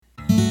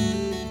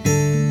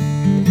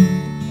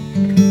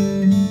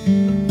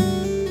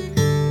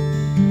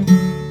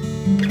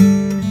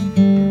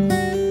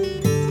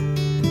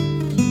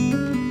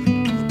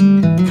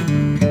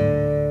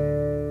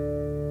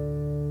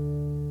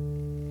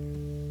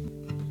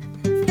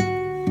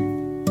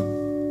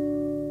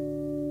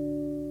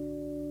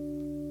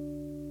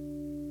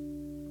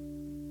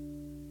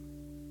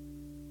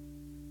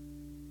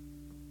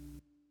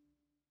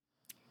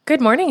Good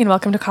morning and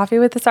welcome to Coffee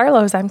with the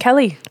Sarlos. I'm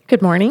Kelly.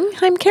 Good morning.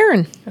 I'm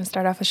Karen. I'm going to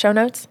start off with show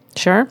notes.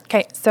 Sure.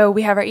 Okay, so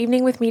we have our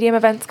Evening with Medium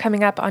events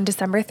coming up on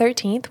December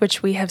 13th,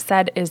 which we have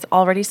said is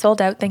already sold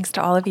out thanks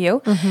to all of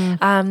you.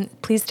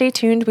 Please stay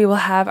tuned. We will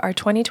have our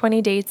 2020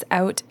 dates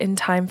out in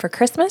time for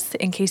Christmas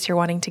in case you're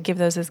wanting to give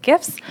those as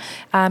gifts.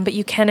 But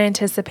you can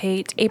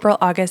anticipate April,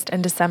 August,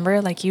 and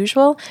December like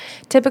usual.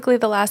 Typically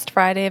the last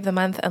Friday of the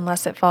month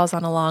unless it falls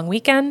on a long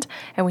weekend.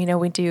 And we know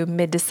we do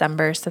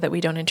mid-December so that we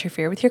don't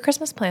interfere with your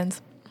Christmas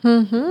plans.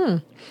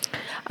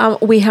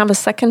 We have a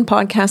second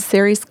podcast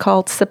series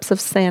called Sips of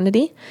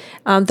Sanity.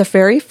 The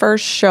very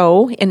first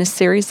show in a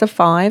series of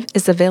 5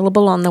 is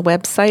available on the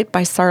website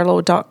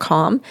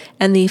bysarlo.com,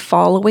 and the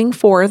following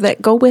 4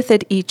 that go with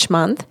it each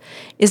month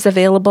is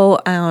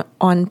available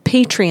on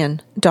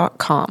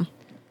patreon.com.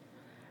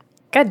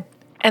 Good.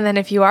 And then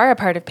if you are a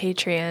part of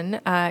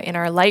Patreon, in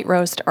our light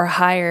roast or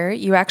higher,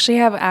 you actually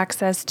have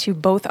access to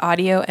both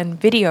audio and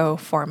video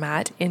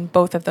format in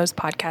both of those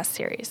podcast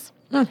series,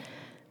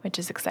 which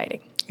is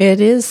exciting.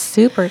 It is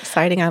super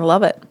exciting. I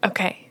love it.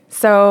 Okay.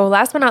 So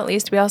last but not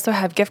least, we also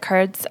have gift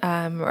cards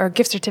or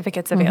gift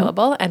certificates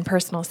available and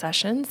personal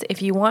sessions.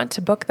 If you want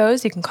to book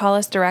those, you can call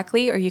us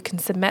directly or you can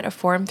submit a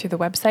form through the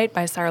website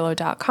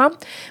bysarlo.com.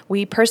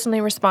 We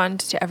personally respond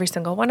to every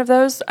single one of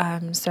those,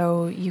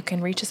 so you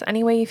can reach us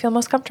any way you feel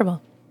most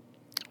comfortable.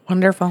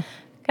 Wonderful.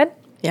 Good?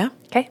 Yeah.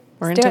 Okay.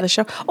 We're into the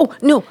show. Oh,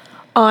 no.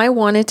 I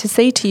wanted to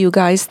say to you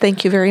guys,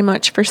 thank you very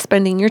much for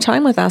spending your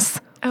time with us.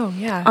 Oh,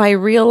 yeah. I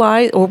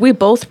realize, or we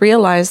both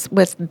realize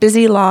with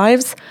busy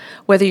lives,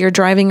 whether you're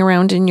driving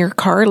around in your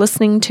car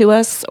listening to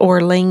us or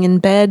laying in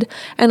bed,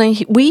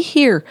 and we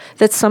hear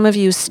that some of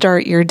you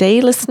start your day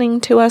listening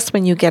to us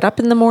when you get up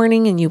in the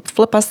morning and you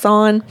flip us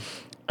on,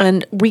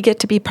 and we get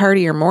to be part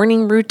of your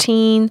morning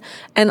routine.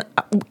 And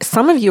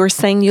some of you are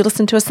saying you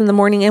listen to us in the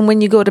morning and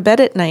when you go to bed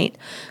at night.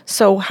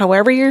 So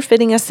however you're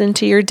fitting us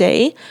into your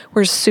day,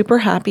 we're super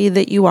happy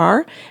that you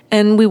are.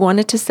 And we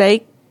wanted to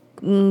say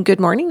good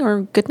morning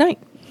or good night.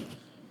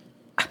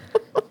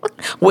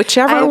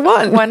 Whichever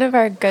one. One of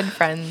our good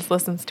friends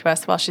listens to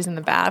us while she's in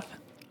the bath.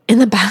 In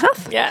the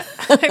bath? Yeah.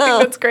 I think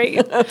that's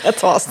great.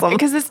 That's awesome.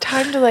 Because it's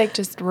time to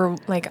just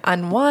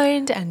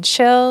unwind and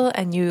chill,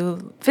 and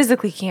you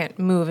physically can't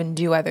move and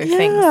do other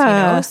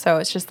things, So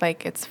it's just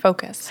it's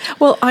focused.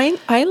 Well,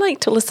 I like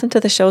to listen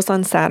to the shows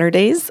on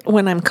Saturdays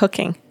when I'm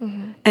cooking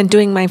and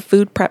doing my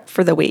food prep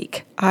for the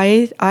week.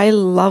 I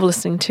love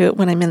listening to it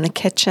when I'm in the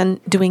kitchen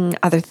doing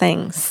other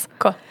things.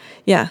 Cool.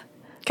 Yeah.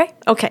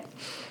 Okay.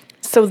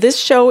 So this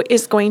show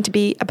is going to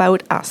be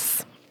about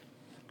us.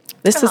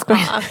 This is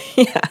going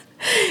to,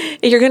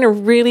 You're going to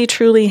really,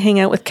 truly hang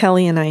out with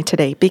Kelly and I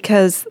today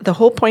because the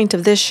whole point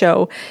of this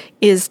show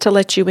is to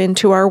let you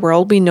into our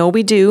world. We know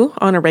we do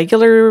on a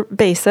regular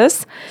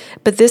basis,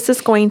 but this is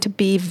going to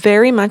be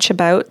very much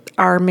about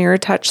our mirror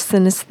touch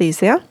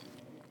synesthesia,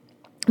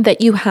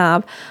 that you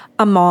have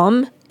a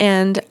mom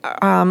and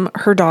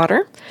her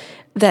daughter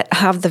that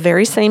have the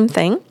very same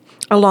thing,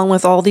 along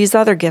with all these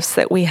other gifts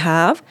that we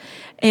have.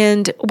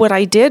 And what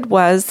I did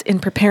was, in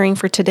preparing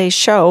for today's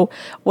show,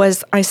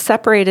 was I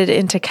separated it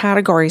into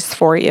categories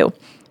for you.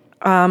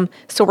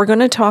 So we're going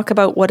to talk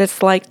about what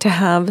it's like to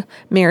have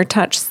mirror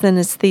touch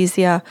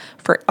synesthesia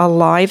for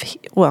alive,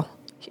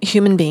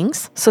 human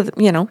beings. So,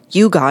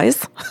 you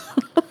guys.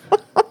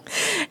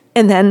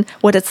 And then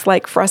what it's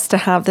like for us to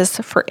have this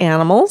for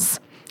animals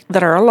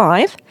that are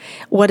alive,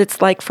 what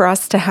it's like for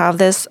us to have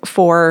this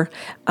for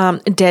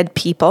dead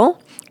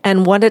people,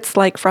 and what it's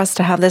like for us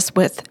to have this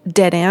with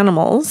dead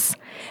animals.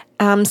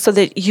 So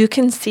that you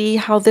can see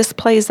how this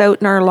plays out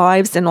in our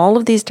lives in all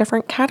of these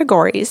different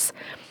categories,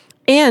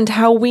 and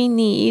how we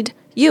need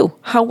you,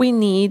 how we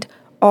need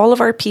all of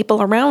our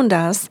people around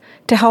us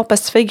to help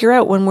us figure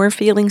out when we're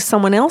feeling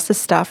someone else's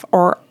stuff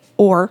or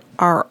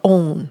our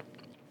own.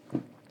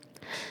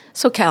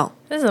 So, Cal.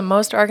 This is the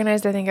most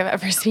organized I think I've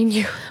ever seen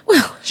you.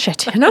 Well,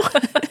 shit,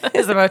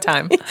 It's about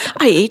time.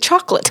 I ate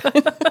chocolate.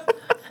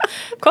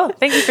 Cool.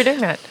 Thank you for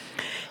doing that.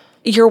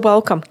 You're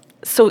welcome.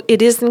 So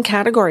it is in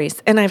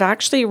categories, and I've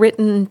actually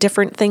written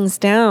different things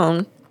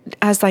down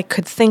as I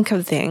could think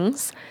of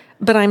things,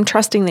 but I'm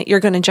trusting that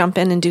you're going to jump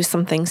in and do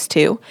some things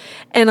too.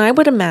 And I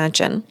would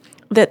imagine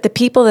that the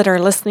people that are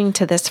listening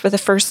to this for the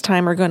first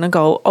time are going to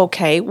go,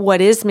 okay,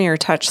 what is mirror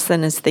touch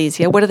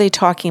synesthesia? What are they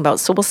talking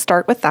about? So we'll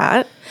start with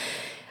that.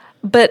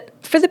 But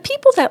for the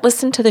people that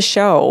listen to the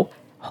show,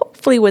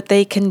 hopefully what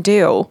they can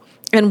do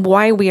and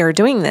why we are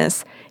doing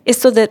this is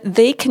so that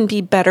they can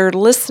be better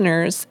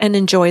listeners and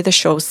enjoy the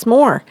shows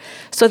more,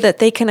 so that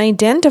they can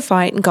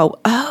identify it and go,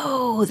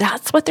 oh,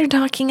 that's what they're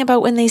talking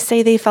about when they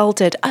say they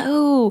felt it.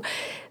 Oh,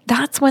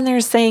 that's when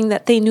they're saying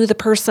that they knew the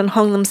person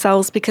hung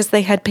themselves because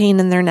they had pain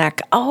in their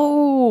neck.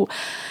 Oh,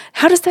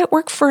 how does that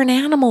work for an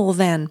animal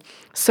then?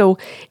 So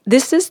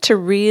this is to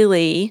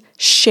really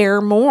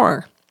share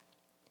more.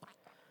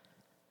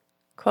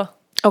 Cool.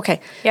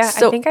 Okay. Yeah,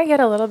 so, I think I get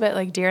a little bit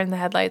like deer in the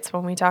headlights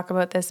when we talk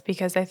about this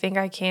because I think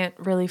I can't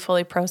really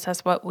fully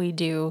process what we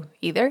do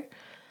either.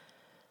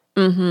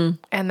 And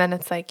then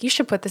it's like, you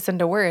should put this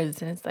into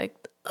words. And it's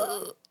like,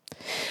 ugh.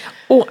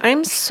 Oh,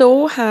 I'm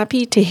so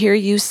happy to hear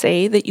you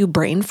say that you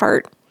brain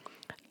fart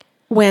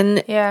when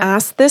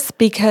asked this,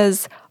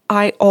 because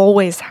I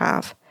always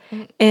have.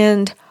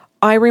 And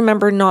I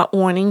remember not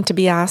wanting to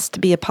be asked to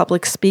be a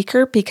public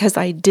speaker because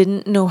I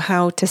didn't know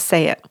how to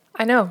say it.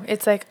 I know.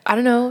 It's like, I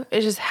don't know.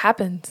 It just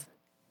happens.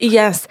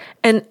 Yes.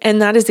 And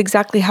that is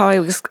exactly how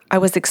I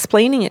was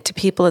explaining it to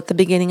people at the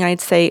beginning.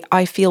 I'd say,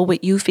 I feel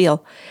what you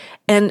feel.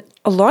 And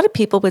a lot of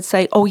people would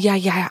say, oh,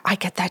 yeah, I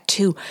get that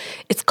too.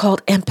 It's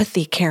called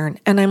empathy, Karen.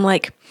 And I'm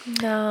like,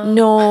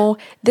 no,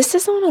 this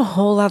is on a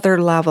whole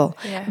other level.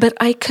 Yeah. But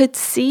I could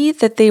see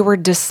that they were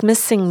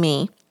dismissing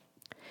me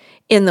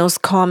in those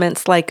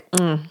comments like,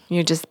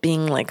 you're just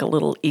being like a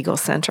little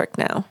egocentric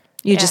now.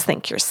 You just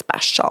think you're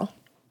special.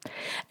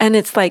 And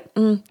it's like,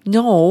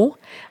 no,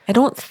 I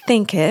don't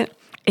think it.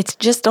 It's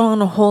just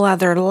on a whole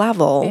other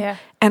level. Yeah.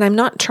 And I'm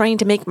not trying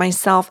to make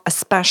myself a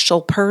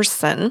special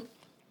person.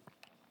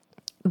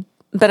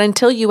 But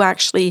until you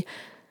actually,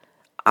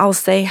 I'll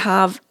say,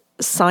 have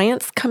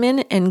science come in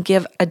and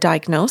give a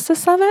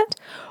diagnosis of it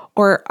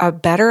or a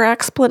better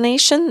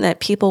explanation that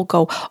people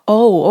go,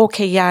 oh,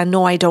 okay, yeah,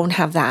 no, I don't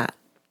have that.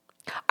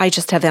 I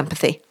just have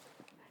empathy.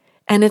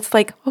 And it's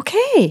like,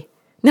 okay,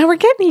 now we're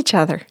getting each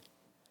other.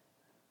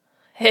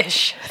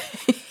 Ish.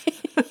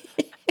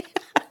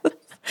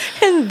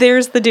 And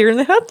there's the deer in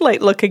the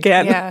headlight look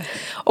again. Yeah.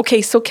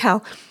 Okay, so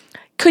Cal,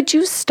 could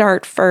you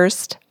start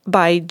first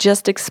by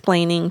just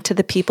explaining to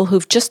the people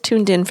who've just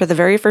tuned in for the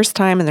very first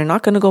time and they're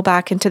not going to go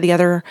back into the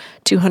other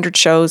 200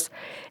 shows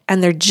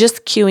and they're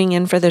just queuing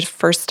in for the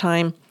first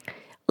time,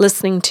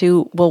 listening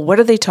to, well, what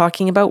are they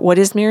talking about? What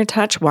is mirror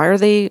touch? What are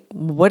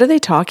they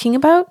talking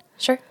about?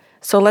 Sure.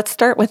 So let's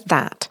start with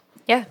that.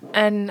 Yeah.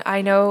 And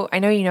I know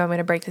I'm going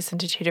to break this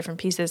into two different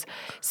pieces.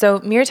 So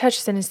mirror touch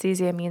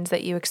synesthesia means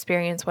that you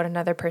experience what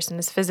another person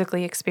is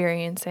physically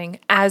experiencing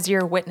as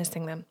you're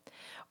witnessing them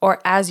or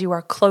as you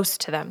are close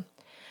to them.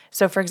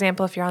 So for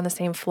example, if you're on the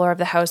same floor of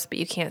the house, but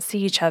you can't see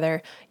each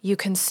other, you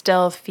can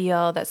still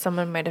feel that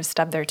someone might have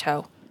stubbed their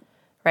toe,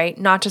 right?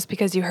 Not just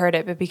because you heard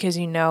it, but because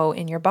you know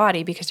in your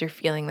body, because you're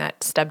feeling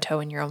that stub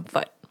toe in your own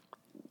foot.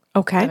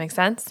 Okay. Does that make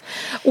sense?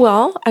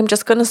 Well, I'm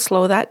just going to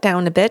slow that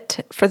down a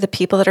bit for the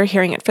people that are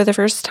hearing it for the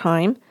first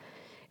time.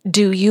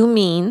 Do you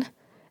mean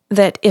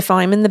that if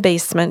I'm in the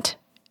basement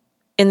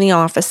in the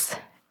office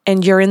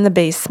and you're in the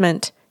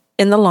basement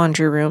in the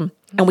laundry room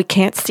and we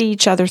can't see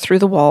each other through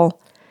the wall,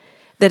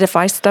 that if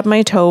I stub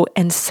my toe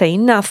and say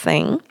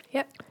nothing,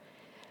 Yep.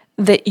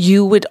 that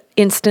you would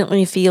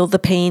instantly feel the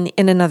pain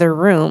in another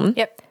room?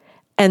 Yep.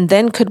 And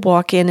then could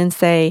walk in and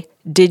say,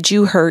 did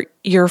you hurt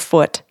your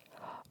foot,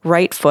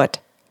 right foot,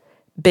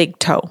 big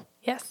toe,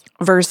 Yes.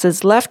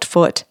 versus left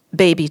foot,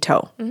 baby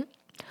toe? Mm-hmm.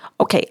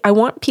 Okay, I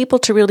want people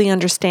to really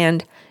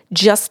understand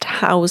just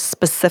how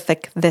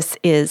specific this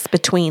is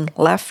between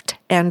left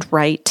and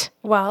right.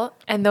 Well,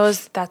 and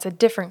that's a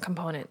different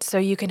component. So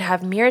you can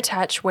have mirror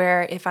touch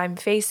where if I'm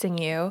facing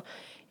you,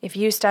 if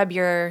you stub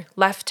your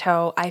left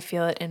toe, I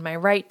feel it in my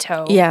right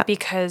toe. Yeah.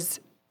 Because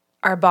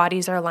our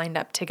bodies are lined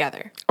up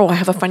together. Oh, I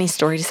have a funny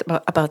story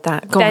about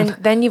that. Go on.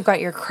 Then you've got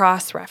your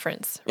cross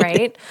reference,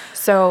 right?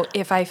 So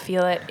if I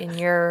feel it in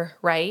your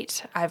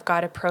right, I've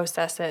got to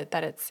process it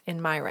that it's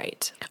in my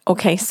right.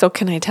 Okay, so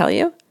can I tell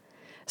you?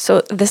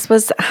 So this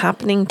was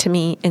happening to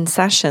me in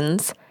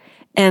sessions,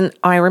 and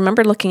I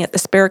remember looking at the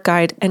spirit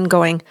guide and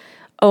going,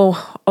 oh,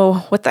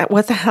 what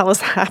the hell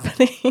is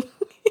happening?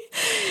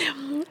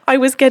 I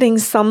was getting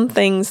some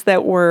things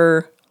that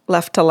were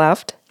left to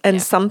left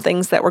and some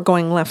things that were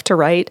going left to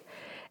right.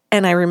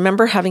 And I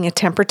remember having a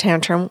temper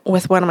tantrum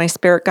with one of my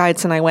spirit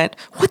guides, and I went,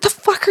 what the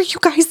fuck are you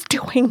guys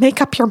doing?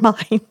 Make up your mind.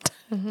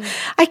 Mm-hmm.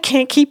 I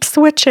can't keep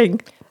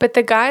switching. But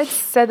the guides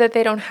said that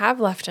they don't have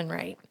left and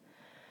right.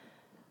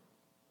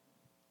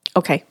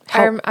 Okay.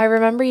 I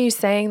remember you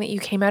saying that you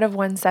came out of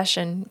one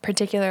session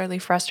particularly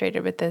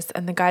frustrated with this,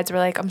 and the guides were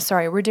like, I'm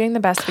sorry, we're doing the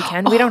best we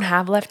can. We don't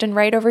have left and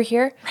right over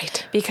here.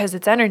 Right. Because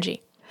it's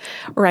energy.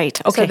 Right.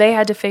 Okay. So they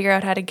had to figure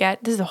out how to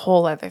this is a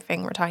whole other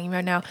thing we're talking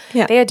about now.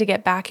 Yeah. They had to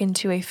get back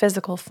into a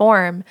physical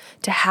form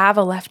to have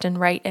a left and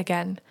right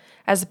again,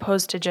 as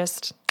opposed to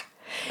just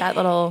that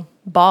little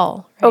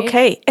ball. Right?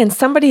 Okay. And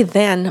somebody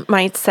then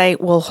might say,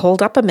 well,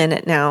 hold up a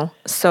minute now.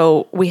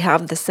 So we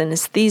have the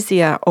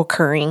synesthesia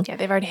occurring. Yeah,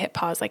 they've already hit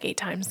pause like 8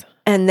 times.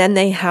 And then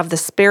they have the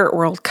spirit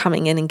world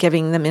coming in and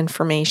giving them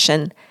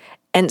information.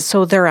 And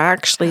so they're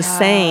actually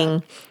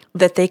saying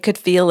that they could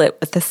feel it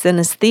with the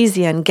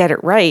synesthesia and get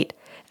it right.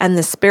 And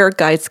the spirit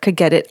guides could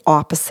get it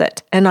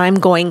opposite. And I'm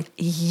going,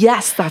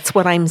 yes, that's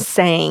what I'm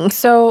saying.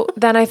 So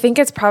then I think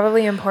it's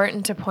probably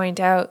important to point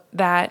out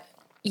that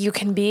you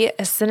can be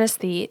a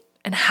synesthete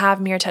and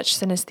have mirror touch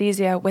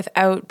synesthesia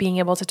without being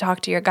able to talk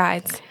to your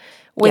guides,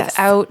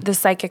 without the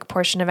psychic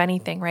portion of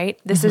anything, right?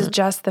 This is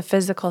just the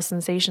physical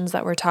sensations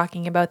that we're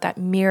talking about that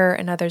mirror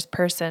another's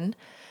person,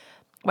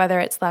 whether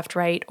it's left,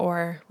 right,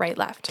 or right,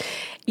 left.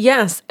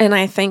 Yes. And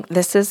I think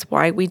this is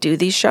why we do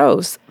these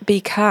shows,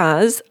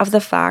 because of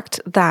the fact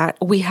that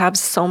we have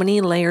so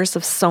many layers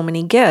of so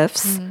many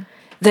gifts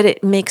that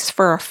it makes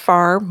for a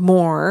far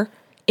more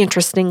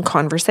interesting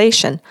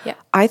conversation. Yeah.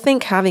 I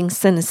think having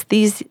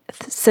synesthetes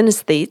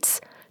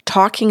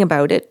talking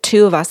about it,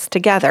 two of us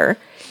together,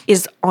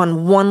 is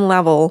on one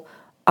level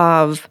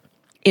of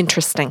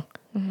interesting.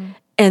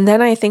 And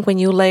then I think when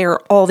you layer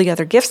all the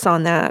other gifts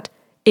on that,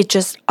 it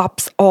just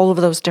ups all of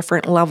those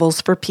different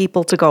levels for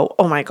people to go,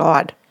 oh my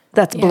God,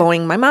 that's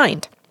blowing my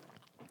mind.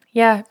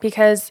 Yeah,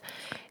 because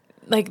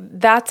like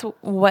that's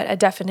what a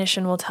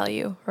definition will tell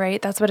you,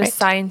 right? That's what a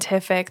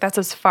scientific, that's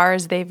as far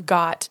as they've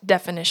got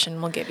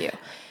definition will give you.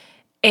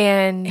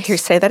 And Here,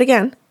 say that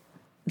again.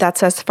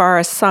 That's as far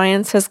as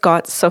science has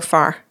got so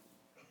far.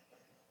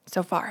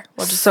 so far.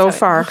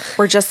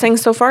 We're just saying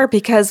so far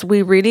because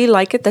we really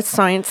like it that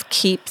science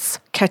keeps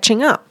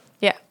catching up.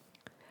 Yeah.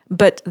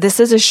 But this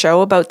is a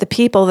show about the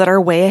people that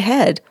are way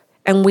ahead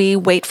and we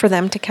wait for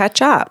them to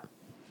catch up.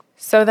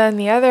 So then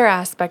the other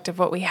aspect of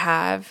what we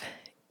have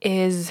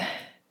is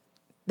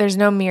there's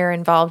no mirror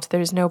involved.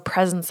 There's no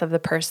presence of the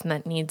person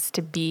that needs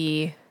to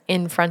be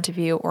in front of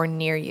you or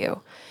near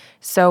you.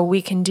 So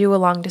we can do a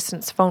long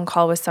distance phone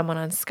call with someone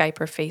on Skype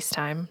or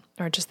FaceTime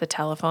or just the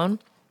telephone.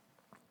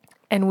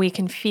 And we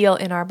can feel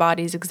in our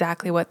bodies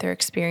exactly what they're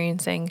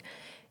experiencing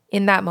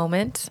in that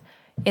moment,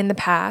 in the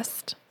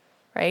past,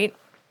 right?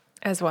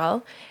 As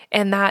well.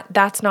 And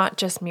that's not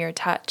just mere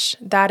touch.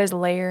 That is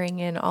layering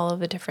in all of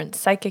the different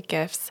psychic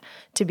gifts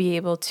to be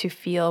able to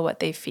feel what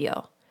they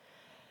feel.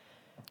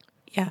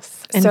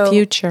 Yes. And So-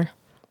 future.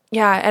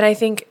 Yeah, and I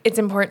think it's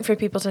important for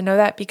people to know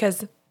that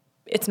because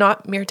it's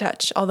not mere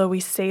touch. Although we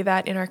say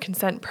that in our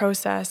consent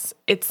process,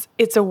 it's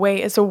a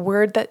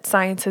word that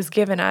science has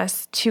given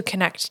us to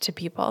connect to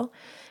people,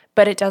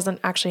 but it doesn't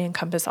actually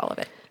encompass all of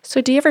it.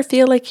 So do you ever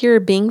feel like you're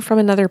a being from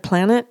another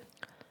planet?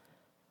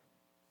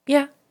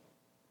 Yeah.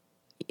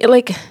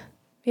 Like,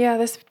 Yeah,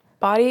 this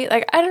body,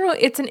 like, I don't know.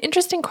 It's an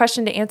interesting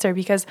question to answer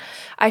because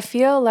I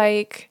feel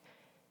like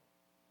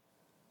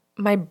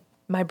my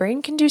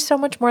brain can do so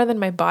much more than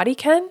my body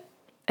can,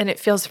 and it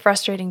feels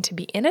frustrating to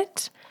be in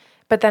it.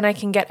 But then I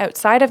can get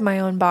outside of my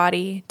own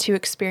body to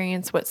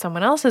experience what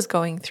someone else is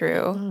going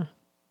through.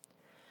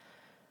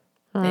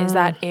 Is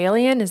that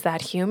alien? Is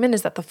that human?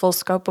 Is that the full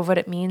scope of what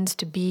it means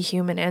to be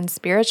human and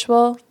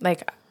spiritual?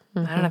 Like, I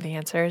don't have the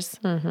answers.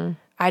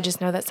 I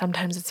just know that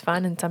sometimes it's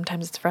fun and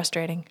sometimes it's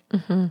frustrating.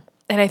 And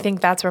I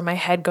think that's where my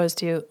head goes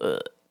to,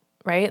 ugh,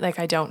 right? Like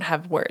I don't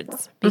have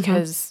words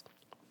because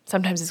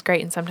sometimes it's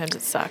great and sometimes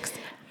it sucks.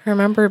 I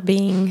remember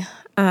being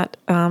at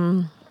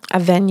a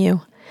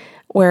venue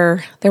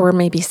where there were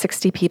maybe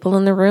 60 people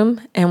in the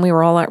room and we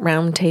were all at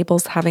round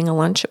tables having a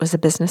lunch. It was a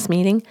business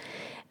meeting.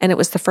 And it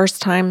was the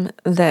first time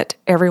that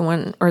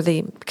everyone or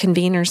the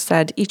conveners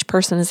said each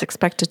person is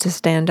expected to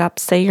stand up,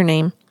 say your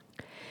name,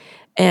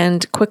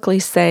 and quickly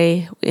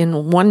say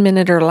in 1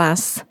 minute or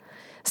less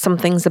some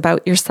things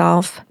about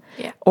yourself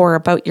or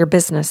about your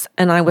business.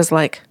 And I was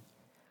like,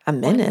 a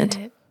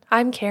minute?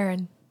 I'm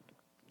Karen.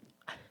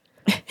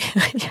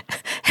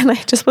 And I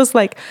just was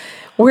like,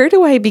 where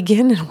do I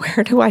begin and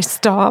where do I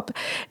stop?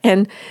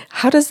 And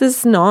how does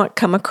this not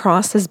come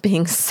across as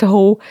being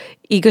so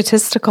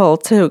egotistical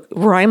to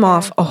rhyme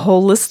off a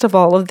whole list of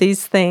all of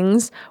these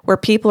things where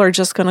people are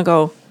just going to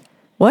go,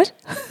 what?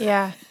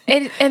 Yeah.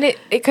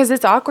 Because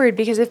it's awkward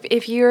because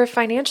if you're a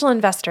financial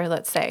investor,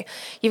 let's say,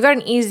 you've got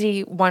an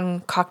easy one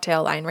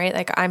cocktail line, right?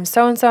 Like I'm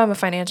so-and-so, I'm a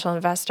financial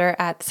investor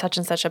at such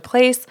and such a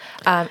place,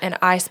 and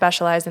I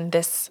specialize in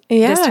this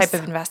type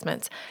of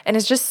investments. And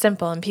it's just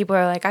simple. And people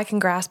are like, I can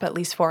grasp at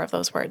least 4 of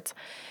those words.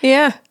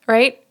 Yeah.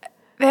 Right?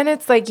 Then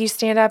it's like you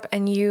stand up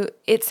and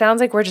it sounds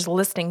like we're just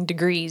listing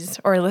degrees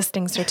or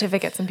listing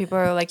certificates. And people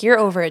are like, you're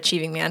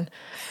overachieving, man.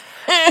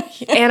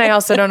 And I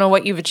also don't know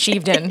what you've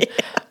achieved in.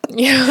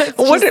 You know,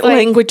 what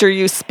language are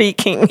you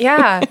speaking?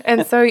 Yeah.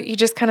 And so you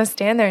just kind of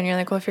stand there and you're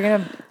like, well, if you're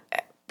going to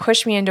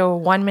push me into a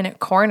 1 minute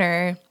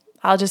corner,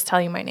 I'll just tell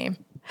you my name.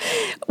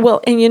 Well,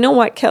 and you know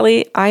what,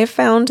 Kelly? I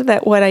found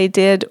that what I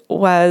did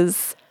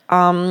was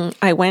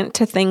I went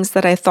to things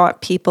that I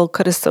thought people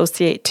could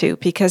associate to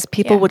because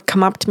people would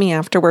come up to me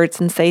afterwards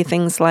and say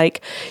things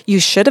like,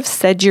 you should have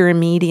said you're a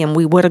medium.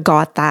 We would have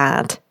got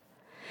that.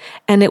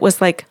 And it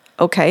was like,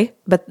 okay,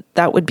 but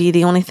that would be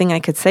the only thing I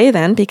could say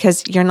then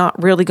because you're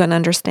not really going to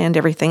understand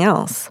everything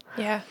else.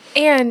 Yeah.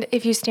 And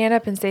if you stand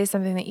up and say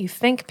something that you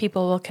think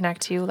people will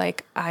connect to,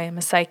 like I am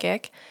a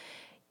psychic,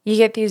 you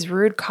get these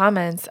rude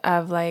comments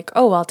of like,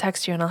 oh, I'll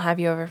text you and I'll have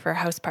you over for a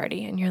house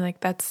party. And you're like,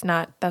 that's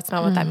not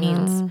what that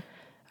means.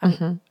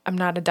 I'm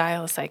not a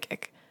dial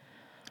psychic.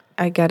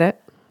 I get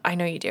it. I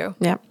know you do.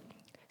 Yeah.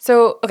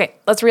 So, okay,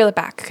 let's reel it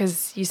back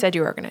because you said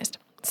you were organized.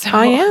 So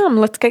I am.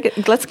 Let's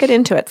get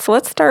into it. So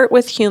let's start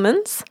with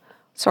humans.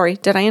 Sorry,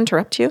 did I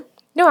interrupt you?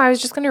 No, I was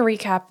just going to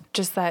recap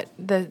just that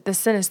the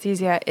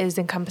synesthesia is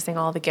encompassing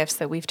all the gifts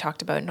that we've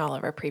talked about in all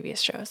of our previous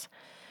shows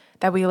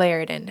that we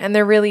layered in. And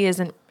there really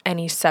isn't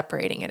any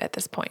separating it at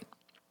this point.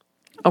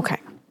 Okay.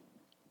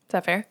 Is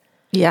that fair?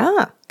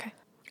 Yeah.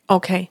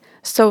 Okay.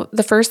 So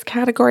the first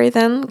category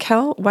then,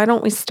 Kel, why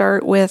don't we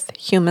start with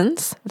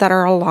humans that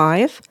are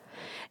alive?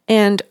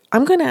 And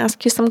I'm going to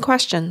ask you some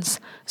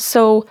questions.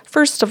 So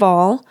first of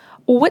all,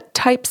 what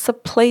types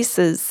of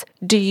places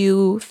do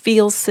you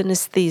feel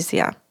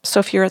synesthesia? So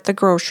if you're at the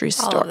grocery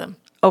store. All of them.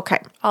 Okay.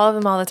 All of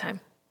them all the time.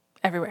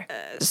 Everywhere.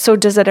 So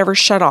does it ever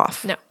shut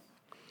off? No.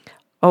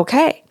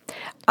 Okay.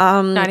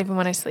 Not even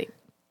when I sleep.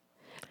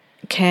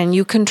 Can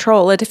you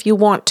control it if you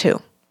want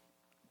to?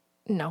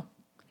 No.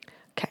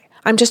 Okay.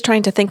 I'm just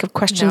trying to think of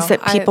questions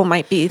that people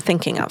might be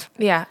thinking of.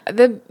 Yeah.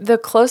 The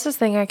closest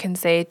thing I can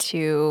say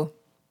to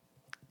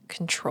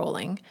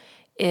controlling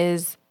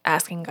is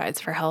asking guides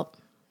for help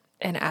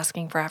and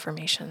asking for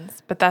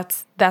affirmations. But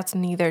that's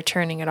neither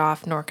turning it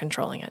off nor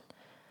controlling it.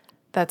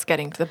 That's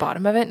getting to the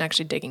bottom of it and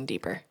actually digging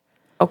deeper.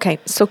 Okay.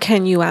 So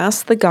can you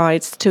ask the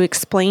guides to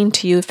explain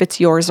to you if it's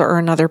yours or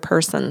another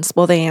person's?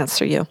 Will they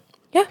answer you?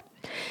 Yeah.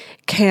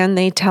 Can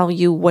they tell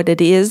you what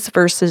it is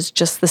versus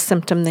just the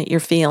symptom that you're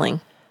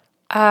feeling?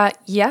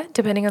 Yeah,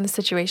 depending on the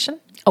situation.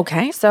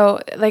 Okay. So,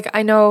 like,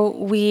 I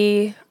know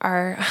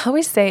I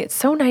always say it's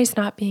so nice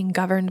not being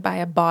governed by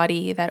a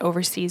body that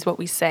oversees what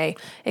we say,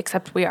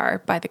 except we are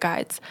by the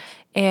guides.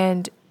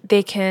 And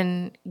they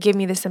can give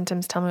me the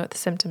symptoms, tell me what the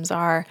symptoms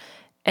are,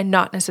 and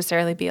not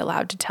necessarily be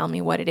allowed to tell me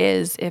what it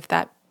is if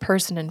that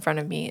person in front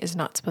of me is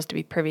not supposed to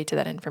be privy to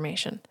that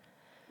information.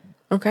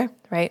 Okay.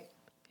 Right?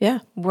 Yeah.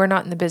 We're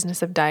not in the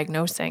business of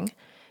diagnosing.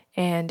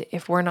 And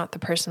if we're not the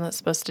person that's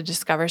supposed to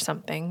discover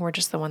something, we're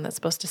just the one that's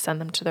supposed to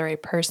send them to the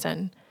right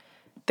person.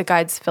 The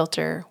guides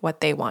filter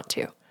what they want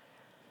to.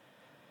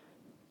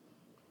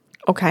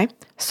 Okay.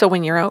 So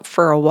when you're out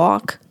for a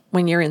walk,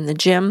 when you're in the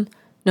gym,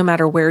 no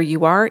matter where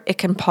you are, it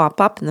can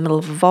pop up in the middle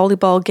of a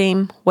volleyball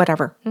game,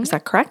 whatever. Mm-hmm. Is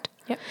that correct?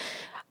 Yep.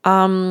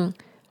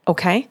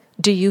 Okay.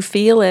 Do you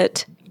feel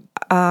it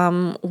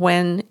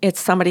when it's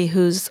somebody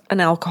who's an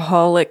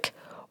alcoholic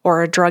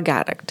or a drug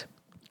addict?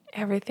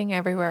 Everything,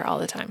 everywhere, all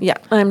the time. Yeah.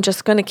 I'm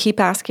just going to keep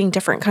asking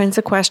different kinds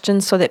of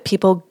questions so that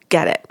people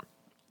get it.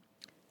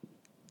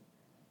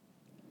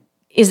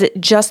 Is it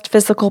just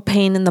physical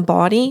pain in the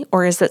body,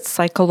 or is it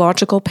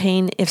psychological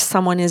pain if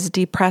someone is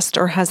depressed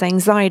or has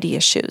anxiety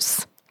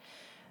issues?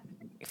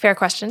 Fair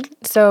question.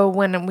 So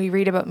when we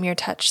read about mere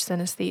touch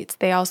synesthetes,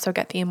 they also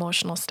get the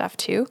emotional stuff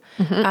too.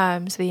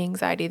 Mm-hmm. So the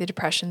anxiety, the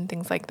depression,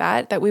 things like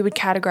that we would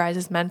categorize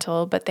as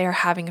mental, but they are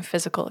having a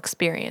physical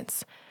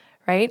experience,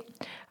 right?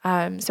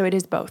 So it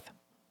is both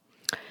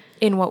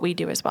in what we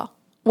do as well.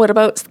 What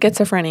about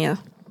schizophrenia?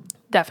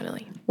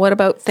 Definitely. What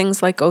about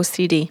things like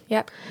OCD?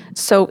 Yep.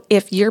 So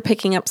if you're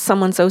picking up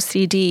someone's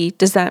OCD,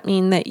 does that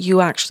mean that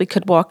you actually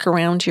could walk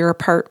around your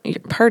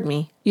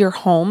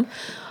home?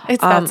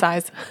 It's that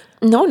size.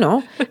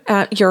 No.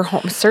 Your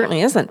home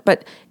certainly isn't,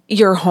 but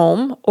your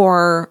home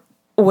or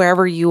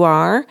wherever you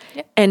are,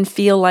 yep, and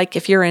feel like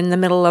if you're in the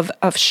middle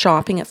of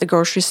shopping at the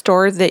grocery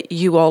store that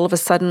you all of a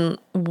sudden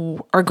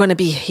are going to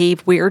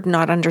behave weird,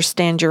 not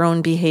understand your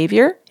own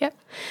behavior. Yep.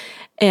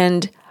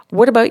 And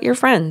what about your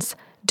friends?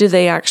 Do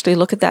they actually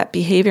look at that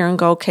behavior and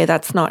go, okay,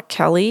 that's not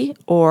Kelly?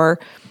 Or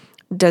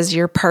does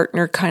your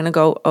partner kind of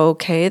go,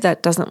 okay,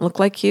 that doesn't look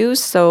like you,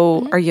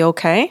 so are you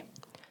okay?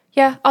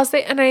 Yeah, I'll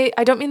say, and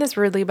I don't mean this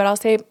rudely, but I'll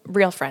say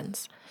real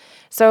friends.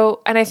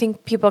 So, and I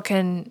think people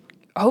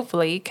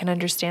hopefully can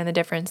understand the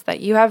difference that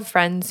you have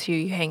friends who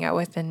you hang out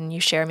with and you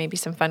share maybe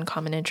some fun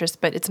common interests,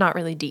 but it's not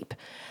really deep,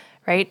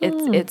 right?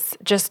 It's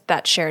just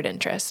that shared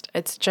interest.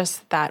 It's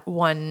just that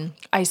one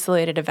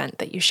isolated event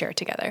that you share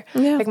together.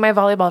 Yeah. Like my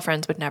volleyball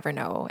friends would never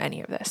know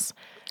any of this,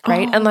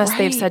 right? Unless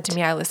they've said to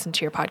me, I listen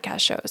to your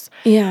podcast shows.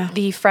 Yeah.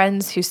 The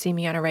friends who see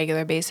me on a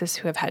regular basis,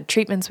 who have had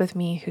treatments with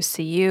me, who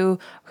see you,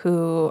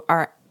 who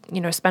are,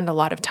 spend a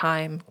lot of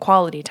time,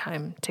 quality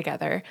time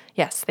together,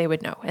 yes, they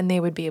would know. And they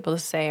would be able to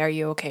say, are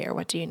you okay? Or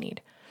what do you need?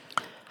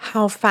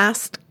 How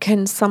fast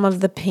can some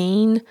of the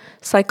pain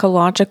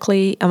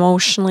psychologically,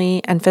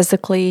 emotionally, and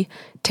physically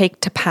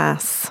take to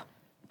pass?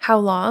 How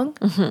long?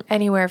 Mm-hmm.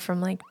 Anywhere from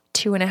like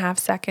 2.5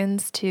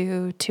 seconds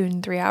to 2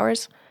 and 3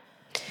 hours.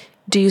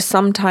 Do you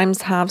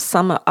sometimes have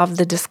some of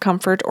the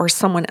discomfort or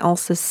someone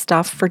else's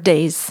stuff for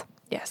days?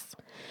 Yes.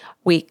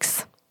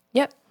 Weeks?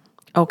 Yep.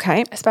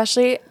 Okay.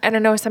 Especially, I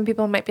don't know, some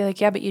people might be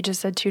like, yeah, but you just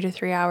said 2 to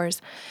 3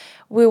 hours.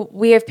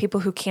 We have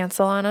people who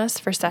cancel on us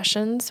for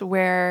sessions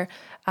where,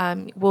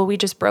 we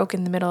just broke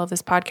in the middle of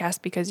this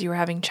podcast because you were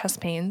having chest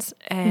pains,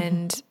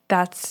 and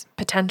that's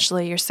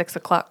potentially your 6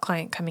 o'clock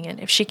client coming in.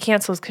 If she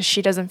cancels because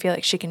she doesn't feel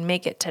like she can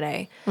make it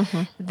today,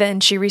 then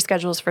she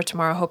reschedules for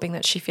tomorrow hoping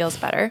that she feels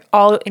better,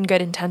 all in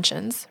good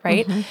intentions,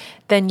 right?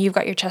 Then you've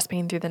got your chest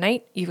pain through the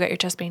night, you've got your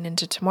chest pain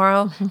into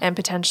tomorrow, and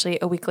potentially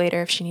a week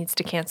later if she needs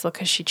to cancel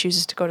because she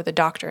chooses to go to the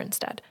doctor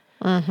instead,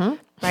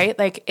 right?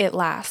 Like it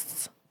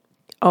lasts.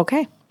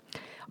 Okay,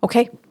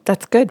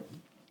 that's good.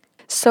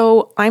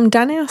 So I'm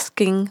done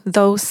asking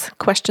those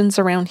questions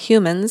around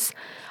humans.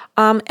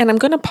 And I'm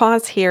going to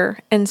pause here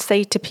and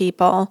say to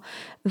people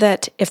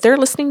that if you're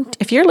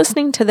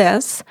listening to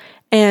this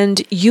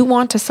and you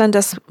want to send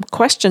us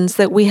questions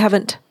that we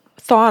haven't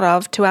thought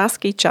of to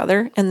ask each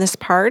other in this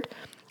part,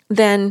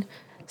 then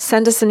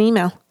send us an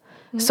email.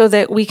 so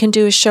that we can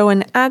do a show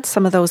and add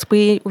some of those.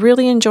 We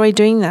really enjoy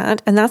doing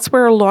that. And that's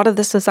where a lot of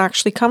this has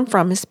actually come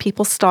from, is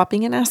people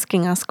stopping and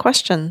asking us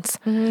questions.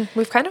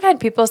 We've kind of had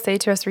people say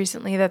to us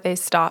recently that they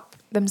stop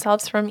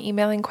themselves from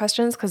emailing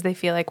questions because they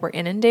feel like we're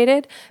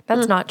inundated.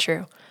 That's not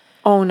true.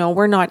 Oh, no,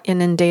 we're not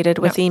inundated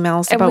with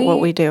emails about what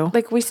we do.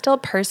 Like, we still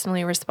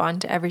personally respond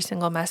to every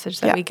single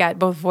message that we get,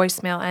 both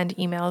voicemail and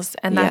emails.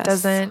 And that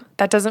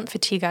doesn't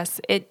fatigue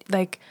us.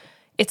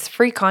 It's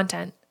free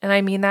content. And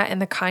I mean that in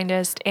the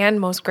kindest and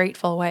most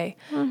grateful way,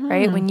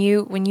 right? When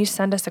you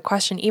send us a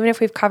question, even if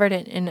we've covered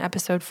it in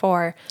episode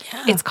 4,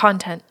 it's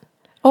content.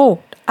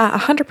 Oh,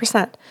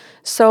 100%.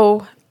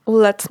 So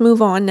let's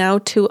move on now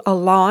to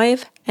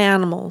alive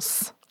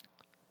animals.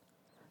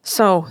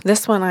 So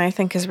this one I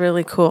think is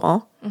really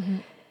cool.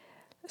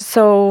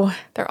 So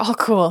they're all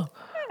cool.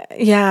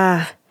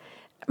 Yeah.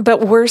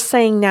 But we're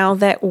saying now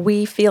that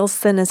we feel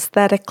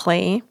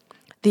synesthetically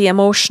the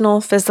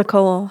emotional,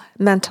 physical,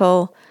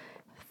 mental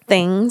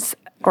things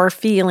or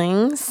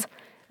feelings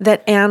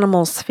that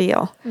animals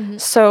feel.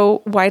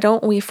 So why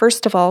don't we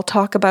first of all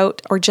talk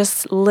about or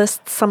just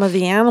list some of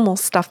the animal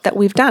stuff that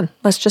we've done?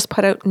 Let's just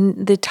put out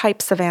the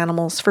types of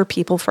animals for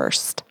people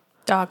first.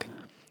 Dog.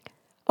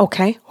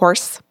 Okay.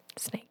 Horse.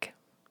 Snake.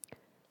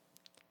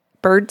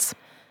 Birds.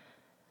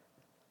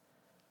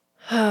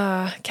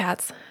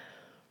 Cats.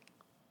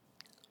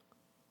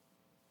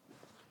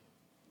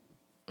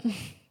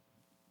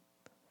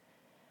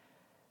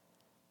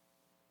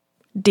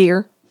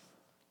 Deer.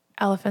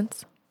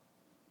 Elephants.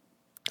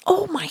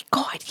 Oh my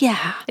God,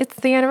 yeah. It's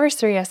the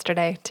anniversary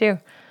yesterday, too.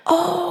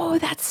 Oh,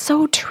 that's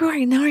so true.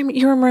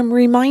 You're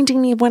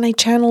reminding me of when I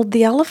channeled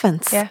the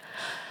elephants. Yeah.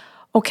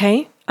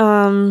 Okay.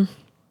 Oh,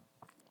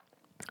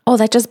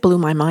 that just blew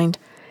my mind.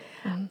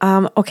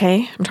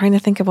 Okay. I'm trying to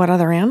think of what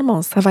other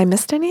animals. Have I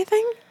missed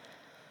anything?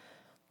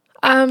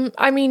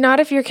 I mean,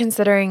 not if you're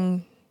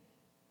considering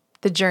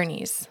the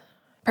journeys.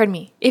 Pardon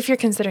me. If you're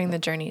considering the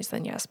journeys,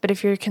 then yes. But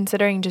if you're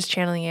considering just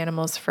channeling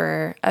animals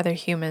for other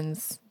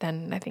humans,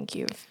 then I think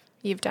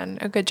you've done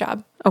a good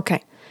job.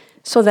 Okay.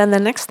 So then the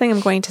next thing I'm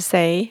going to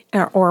say,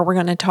 or we're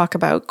going to talk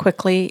about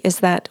quickly, is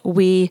that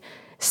we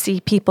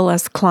see people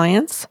as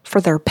clients for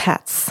their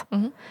pets.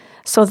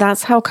 So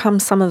that's how come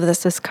some of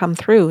this has come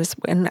through.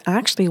 And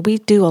actually, we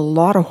do a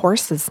lot of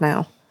horses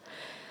now.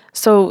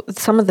 So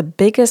some of the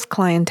biggest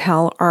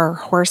clientele are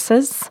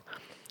horses,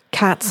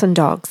 cats, and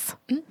dogs.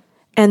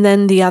 And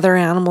then the other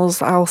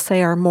animals, I'll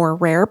say, are more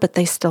rare, but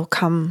they still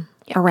come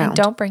around. And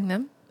don't bring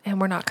them, and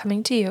we're not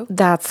coming to you.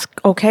 That's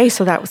okay.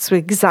 So that was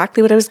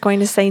exactly what I was going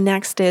to say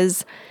next,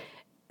 is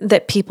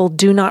that people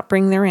do not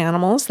bring their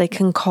animals. They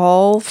can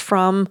call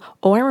from,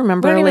 I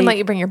remember. We don't even let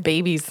you bring your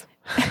babies.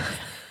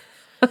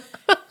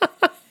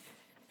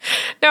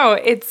 No,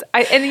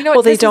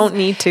 they don't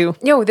need to.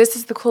 No, this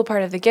is the cool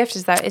part of the gift,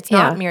 is that it's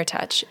not mere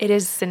touch. It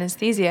is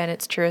synesthesia in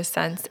its truest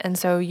sense. And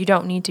so you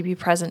don't need to be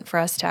present for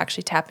us to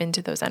actually tap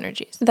into those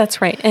energies.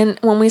 That's right. And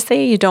when we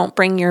say you don't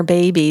bring your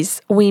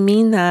babies, we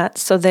mean that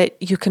so that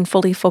you can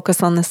fully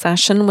focus on the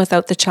session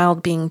without the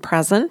child being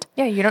present.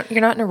 Yeah,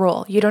 you're not in a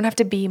role. You don't have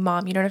to be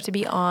mom. You don't have to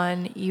be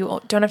on. You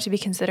don't have to be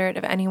considerate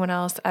of anyone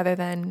else other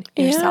than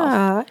yourself.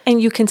 Yeah.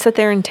 And you can sit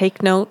there and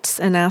take notes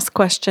and ask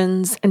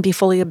questions and be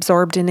fully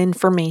absorbed in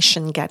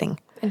information getting.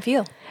 And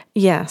feel.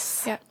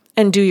 Yes. Yeah.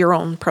 And do your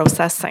own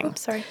processing.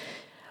 Oops, sorry.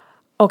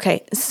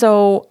 Okay.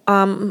 So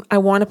I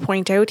want to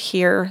point out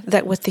here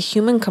that with the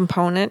human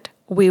component,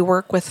 we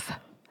work with,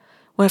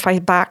 if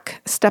I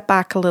step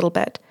back a little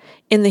bit,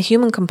 in the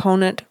human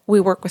component, we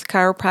work with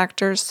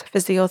chiropractors,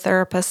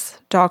 physiotherapists,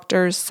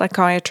 doctors,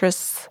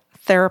 psychiatrists,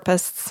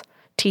 therapists,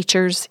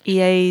 teachers,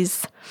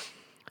 EAs,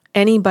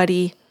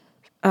 anybody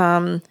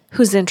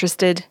who's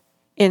interested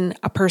in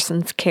a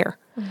person's care.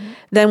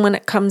 Then when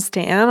it comes to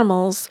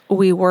animals,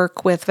 we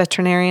work with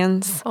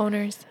veterinarians,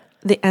 Owners.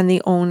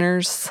 the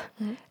owners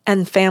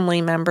and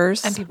family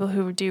members. And people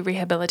who do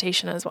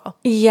rehabilitation as well.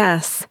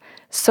 Yes.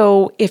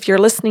 So if you're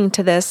listening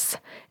to this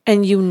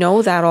and you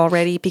know that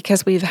already,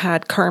 because we've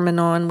had Carmen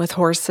on with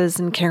horses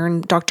and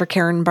Dr.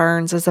 Karen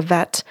Barnes as a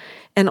vet,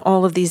 and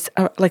all of these,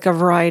 like a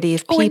variety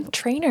of people. And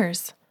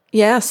trainers.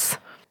 Yes.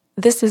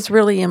 This is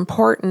really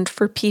important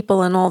for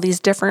people in all these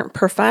different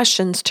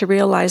professions to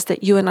realize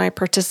that you and I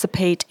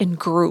participate in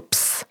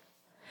groups.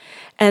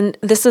 And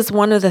this is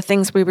one of the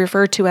things we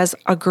refer to as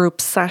a group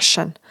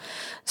session.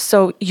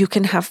 So you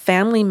can have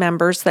family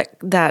members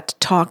that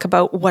talk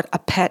about what a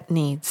pet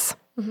needs.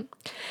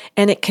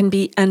 And it can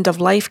be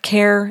end-of-life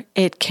care.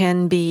 It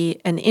can be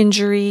an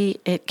injury.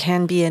 It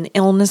can be an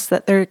illness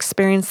that they're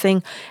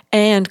experiencing.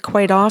 And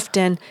quite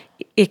often,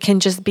 it can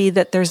just be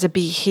that there's a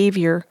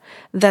behavior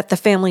that the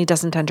family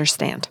doesn't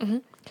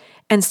understand.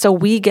 And so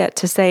we get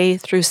to say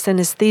through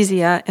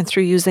synesthesia and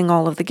through using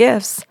all of the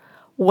gifts,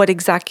 what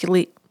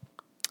exactly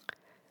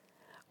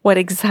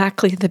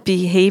the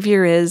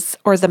behavior is,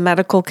 or the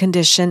medical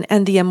condition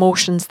and the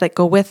emotions that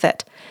go with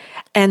it.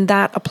 And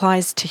that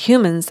applies to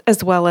humans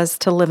as well as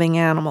to living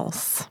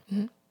animals.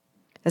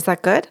 Is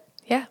that good?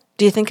 Yeah.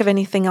 Do you think of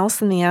anything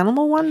else in the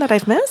animal one that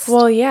I've missed?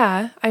 Well,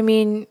 yeah. I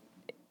mean,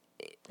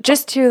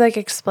 just to like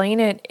explain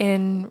it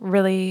in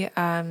really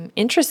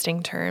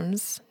interesting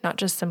terms, not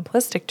just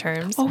simplistic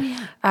terms. Oh,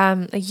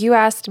 yeah. Like you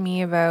asked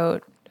me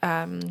about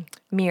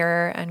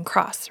mirror and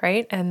cross,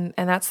 right? And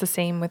that's the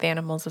same with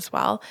animals as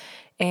well.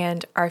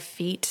 And our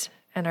feet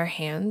and our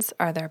hands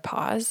are their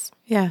paws,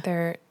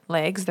 their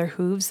legs, their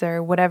hooves,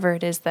 their whatever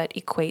it is that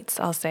equates,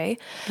 I'll say.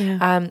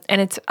 Yeah.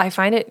 And I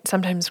find it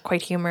sometimes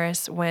quite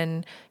humorous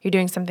when you're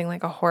doing something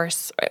like a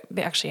horse, or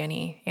actually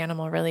any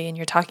animal really, and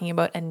you're talking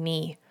about a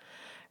knee,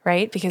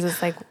 right? Because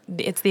it's like,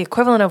 it's the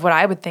equivalent of what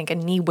I would think a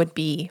knee would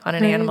be on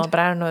an animal, but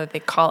I don't know that they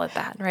call it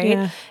that, right?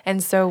 Yeah.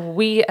 And so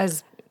we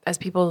as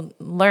people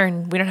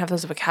learn, we don't have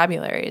those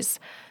vocabularies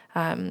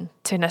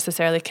to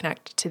necessarily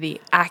connect to the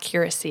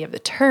accuracy of the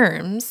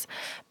terms,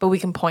 but we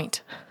can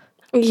point.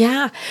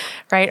 Yeah.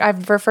 Right?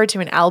 I've referred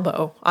to an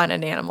elbow on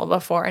an animal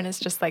before, and it's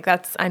just like,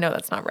 I know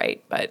that's not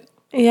right, but.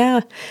 Yeah.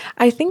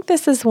 I think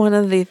this is one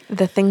of the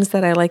things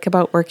that I like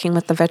about working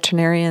with the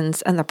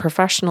veterinarians and the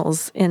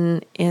professionals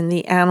in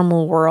the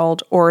animal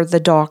world, or the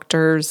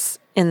doctors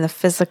in the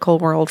physical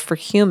world for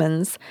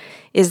humans,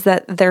 is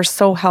that they're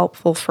so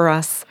helpful for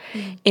us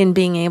in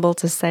being able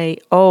to say,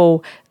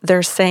 oh,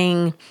 they're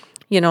saying,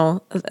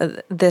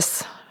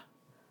 the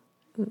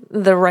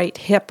right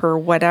hip or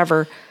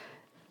whatever,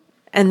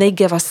 and they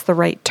give us the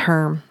right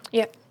term.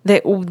 Yeah.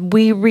 That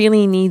we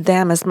really need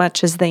them as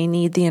much as they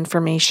need the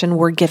information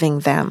we're giving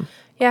them.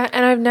 Yeah,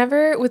 and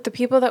with the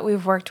people that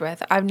we've worked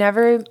with, I've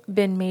never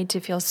been made to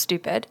feel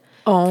stupid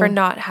for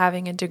not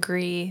having a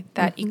degree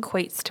that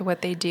equates to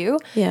what they do.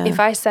 Yeah. If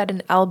I said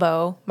an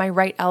elbow, my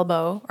right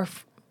elbow,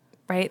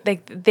 right,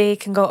 they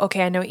can go,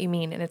 okay, I know what you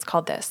mean, and it's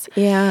called this.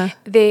 Yeah.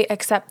 They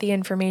accept the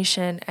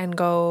information and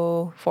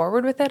go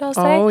forward with it, I'll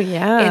say. Oh,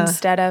 yeah.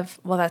 Instead of,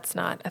 well, that's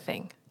not a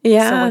thing.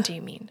 Yeah. So what do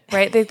you mean?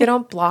 Right? They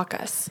don't block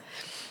us.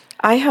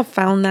 I have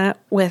found that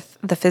with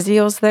the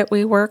physios that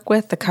we work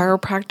with, the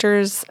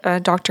chiropractors,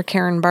 Dr.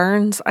 Karen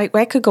Barnes.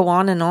 I could go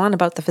on and on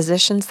about the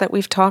physicians that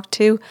we've talked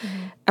to,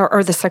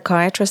 or the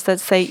psychiatrists that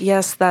say,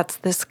 yes, that's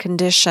this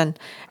condition.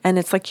 And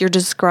it's like, you're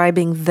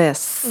describing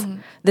this.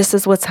 This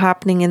is what's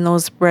happening in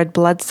those red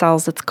blood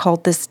cells. It's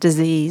called this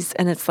disease.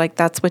 And it's like,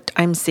 that's what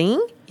I'm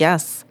seeing?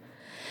 Yes.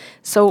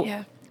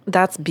 So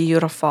that's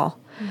beautiful.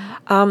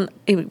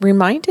 It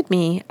reminded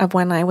me of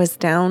when I was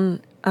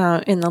down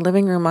in the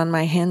living room on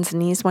my hands and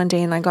knees one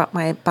day, and I got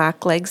my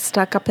back legs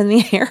stuck up in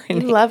the air.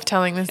 And you love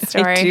telling this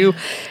story. I do,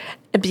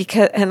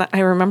 and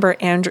I remember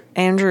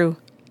Andrew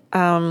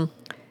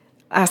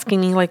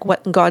asking me like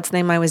what in God's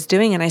name I was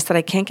doing, and I said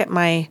I can't get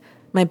my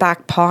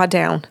back paw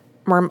down,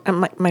 or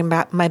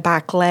my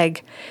back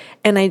leg,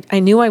 and I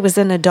knew I was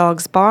in a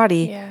dog's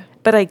body,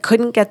 but I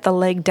couldn't get the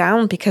leg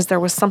down because there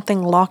was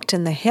something locked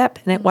in the hip,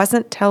 and it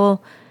wasn't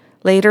till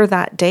later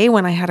that day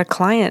when I had a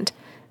client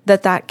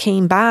that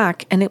came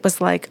back, and it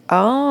was like,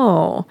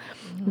 oh,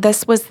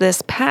 this was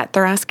this pet.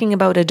 They're asking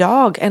about a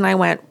dog. And I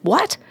went,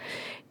 what?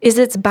 Is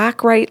its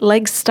back right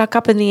leg stuck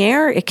up in the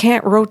air? It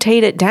can't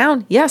rotate it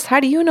down? Yes. How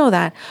do you know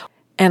that?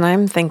 And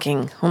I'm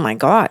thinking, oh my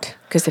God,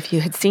 because if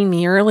you had seen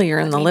me earlier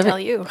in the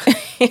living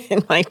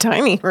in my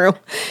tiny room,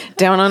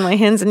 down on my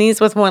hands and knees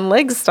with one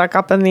leg stuck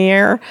up in the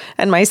air,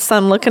 and my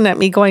son looking at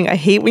me going, I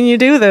hate when you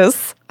do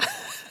this.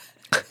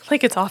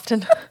 Like it's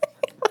often.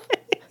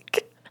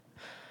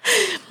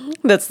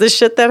 That's the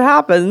shit that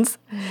happens.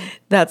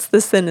 That's the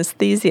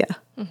synesthesia.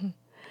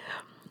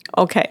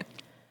 Okay.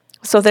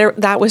 So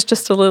that was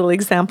just a little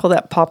example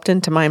that popped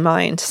into my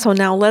mind. So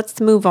now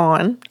let's move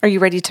on. Are you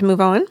ready to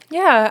move on?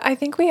 Yeah, I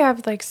think we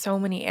have like so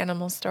many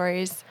animal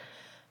stories.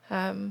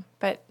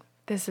 But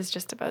this is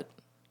just about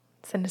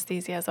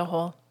synesthesia as a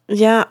whole.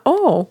 Yeah.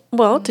 Oh,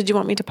 well, did you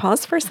want me to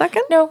pause for a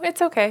second? No,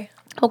 it's okay.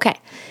 Okay.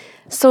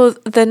 So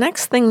the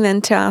next thing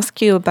then to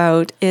ask you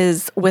about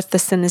is with the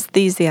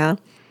synesthesia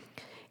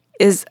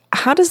is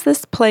how does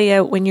this play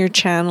out when you're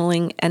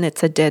channeling and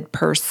it's a dead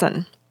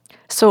person?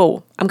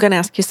 So I'm going to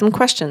ask you some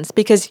questions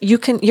because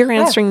you're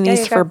answering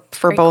these for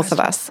both of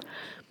us.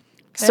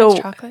 Can I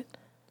have chocolate?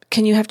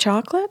 Can you have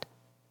chocolate?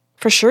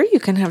 For sure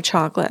you can have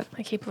chocolate.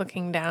 I keep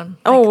looking down.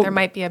 There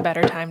might be a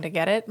better time to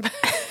get it.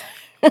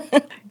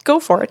 Go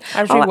for it.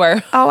 As you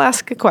were. I'll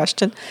ask a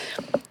question.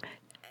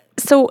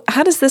 So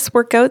how does this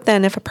work out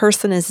then if a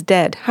person is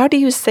dead? How do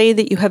you say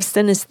that you have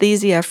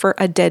synesthesia for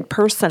a dead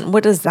person?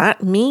 What does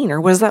that mean, or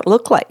what does that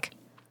look like?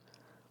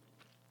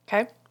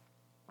 Okay.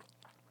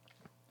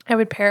 I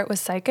would pair it with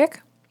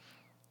psychic,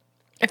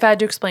 if I had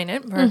to explain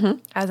it, or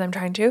as I'm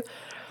trying to.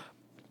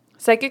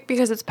 Psychic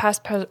because it's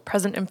past,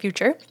 present, and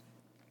future.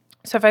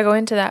 So if I go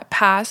into that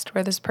past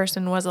where this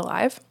person was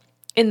alive,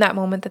 in that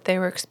moment that they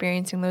were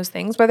experiencing those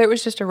things, whether it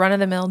was just a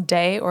run-of-the-mill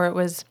day or it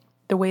was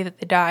the way that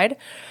they died,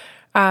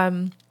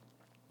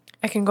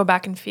 I can go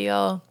back and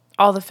feel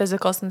all the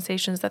physical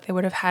sensations that they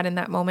would have had in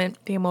that moment,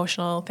 the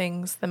emotional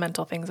things, the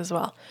mental things as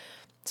well.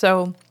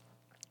 So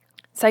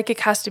psychic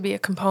has to be a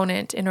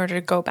component in order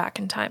to go back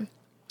in time.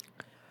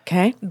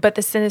 Okay. But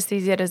the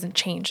synesthesia doesn't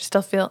change.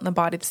 Still feel it in the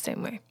body the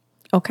same way.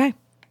 Okay.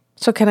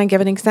 So can I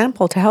give an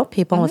example to help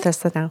people with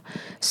this now?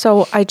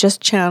 So I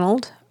just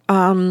channeled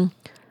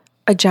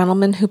a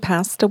gentleman who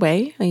passed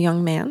away, a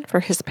young man, for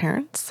his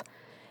parents.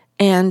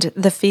 And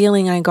the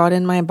feeling I got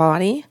in my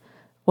body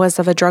was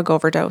of a drug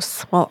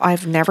overdose. Well,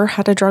 I've never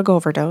had a drug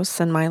overdose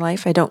in my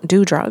life. I don't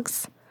do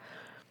drugs.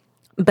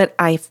 But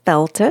I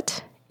felt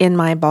it in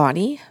my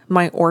body,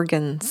 my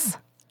organs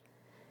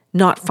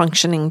not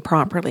functioning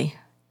properly.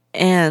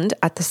 And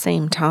at the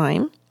same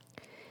time,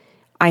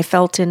 I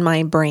felt in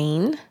my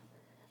brain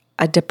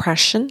a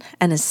depression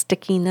and a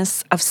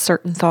stickiness of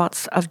certain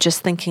thoughts of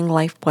just thinking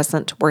life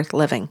wasn't worth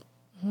living.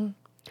 Mm-hmm.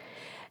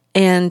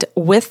 And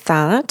with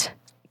that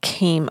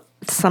came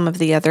some of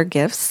the other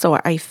gifts. So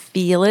I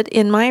feel it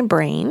in my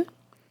brain.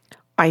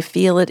 I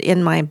feel it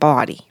in my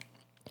body.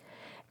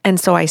 And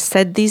so I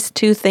said these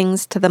two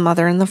things to the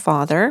mother and the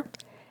father,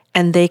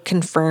 and they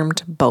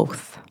confirmed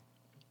both.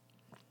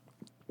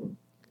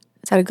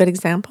 Is that a good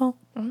example?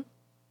 Mm-hmm.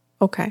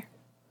 Okay.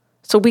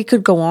 So we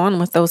could go on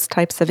with those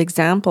types of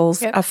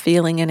examples of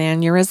feeling an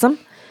aneurysm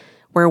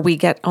where we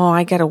get,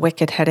 I get a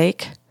wicked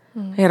headache.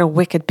 Mm-hmm. I get a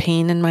wicked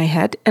pain in my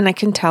head, and I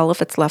can tell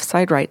if it's left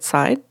side, right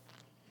side.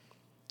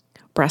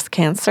 Breast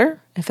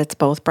cancer, if it's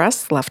both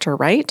breasts, left or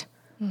right.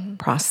 Mm-hmm.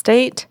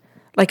 Prostate.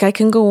 Like I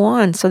can go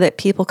on so that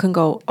people can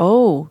go,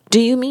 oh, do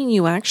you mean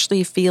you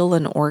actually feel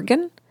an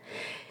organ?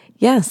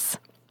 Yes.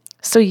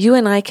 So you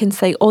and I can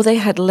say, oh, they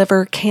had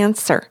liver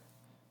cancer.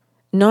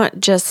 Not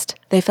just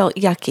they felt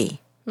yucky.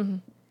 Mm-hmm.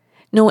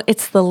 No,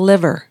 it's the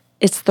liver.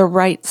 It's the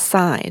right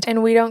side.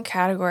 And we don't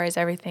categorize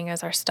everything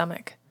as our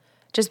stomach.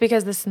 Just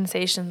because the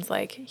sensation's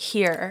like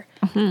here,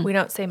 mm-hmm. we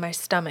don't say my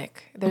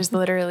stomach. There's mm-hmm.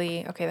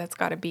 literally, okay, that's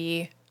got to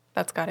be.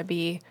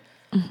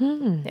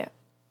 Mm-hmm. Yeah.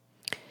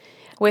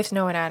 With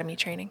no anatomy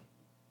training.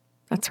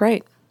 That's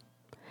right.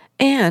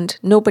 And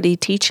nobody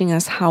teaching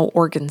us how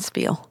organs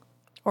feel.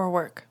 Or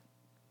work.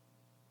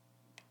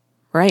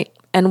 Right.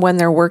 And when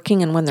they're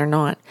working and when they're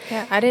not.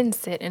 Yeah, I didn't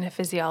sit in a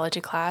physiology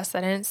class.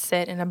 I didn't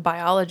sit in a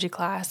biology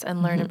class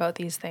and learn mm-hmm. about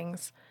these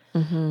things.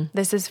 Mm-hmm.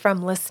 This is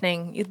from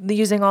listening,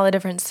 using all the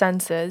different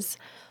senses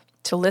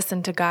to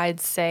listen to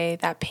guides say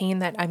that pain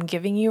that I'm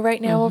giving you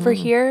right now mm-hmm. over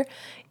here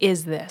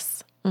is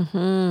this.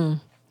 Mm-hmm.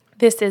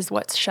 This is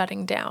what's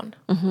shutting down.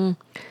 Mm-hmm.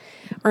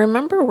 I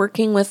remember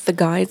working with the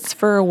guides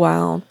for a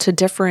while to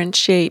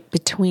differentiate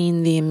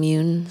between the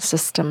immune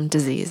system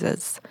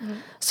diseases mm-hmm.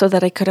 so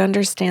that I could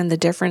understand the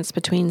difference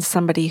between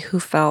somebody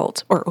who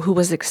felt or who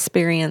was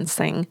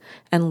experiencing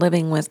and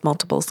living with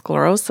multiple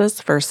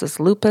sclerosis versus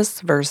lupus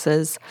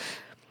versus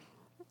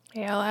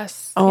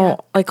ALS.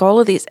 Like all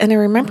of these. And I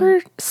remember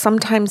mm-hmm.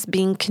 sometimes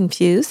being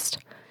confused,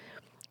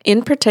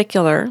 in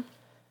particular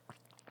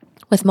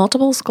with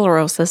multiple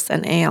sclerosis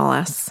and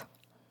ALS,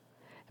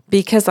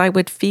 because I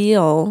would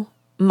feel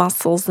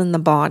muscles in the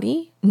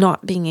body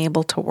not being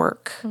able to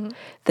work, mm-hmm.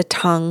 the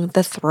tongue,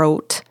 the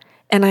throat.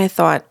 And I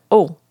thought,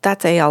 oh,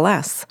 that's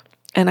ALS.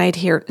 And I'd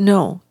hear,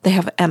 no, they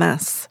have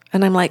MS.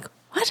 And I'm like,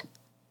 what?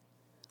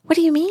 What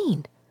do you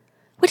mean?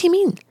 What do you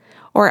mean?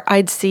 Or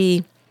I'd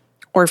see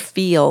or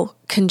feel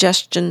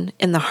congestion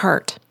in the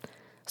heart.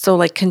 So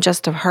like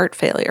congestive heart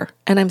failure.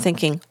 And I'm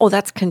thinking, oh,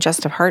 that's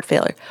congestive heart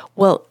failure.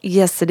 Well,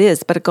 yes, it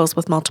is, but it goes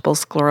with multiple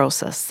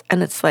sclerosis.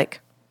 And it's like,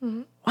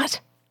 mm-hmm.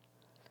 what?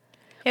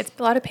 It's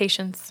a lot of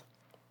patience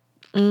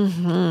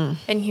mm-hmm.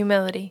 and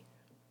humility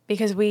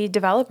because we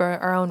develop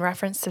our own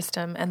reference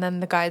system and then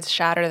the guides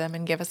shatter them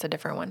and give us a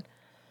different one.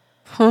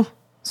 Huh.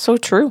 So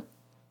true.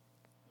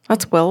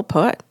 That's well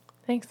put.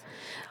 Thanks.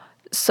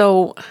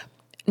 So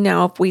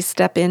now if we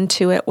step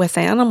into it with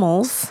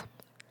animals,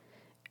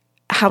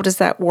 how does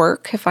that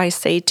work? If I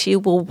say to you,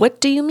 well, what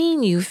do you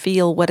mean you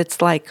feel what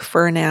it's like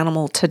for an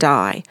animal to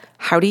die?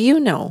 How do you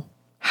know?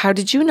 How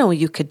did you know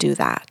you could do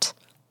that?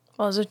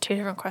 Well, those are two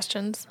different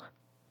questions.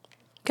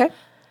 Okay.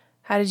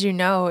 How did you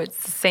know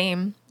it's the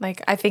same?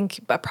 Like, I think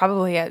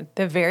probably at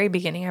the very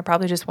beginning, I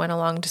probably just went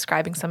along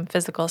describing some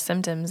physical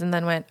symptoms and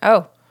then went,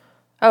 oh,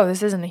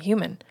 this isn't a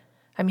human.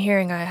 I'm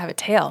hearing I have a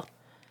tail,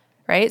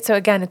 right? So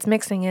again, it's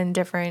mixing in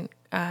different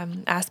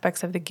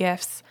aspects of the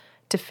gifts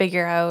to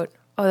figure out,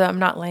 I'm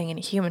not laying in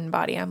a human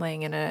body, I'm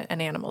laying in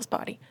an animal's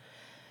body.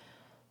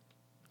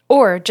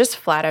 Or just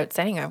flat out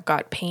saying I've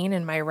got pain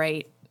in my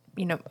right,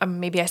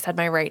 maybe I said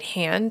my right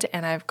hand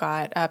and I've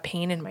got a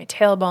pain in my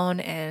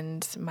tailbone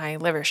and my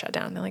liver shut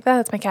down. They're like,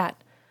 that's my cat.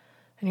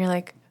 And you're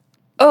like,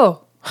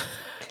 oh,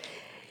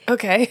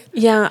 okay.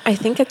 Yeah, I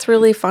think it's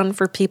really fun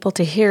for people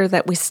to hear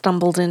that we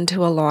stumbled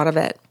into a lot of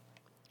it.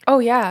 Oh,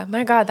 yeah.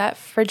 My God, that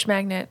fridge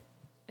magnet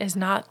is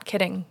not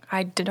kidding.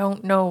 I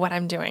don't know what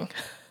I'm doing.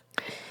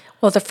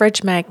 Well, the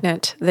fridge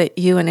magnet that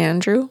you and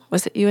Andrew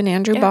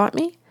bought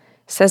me,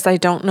 says I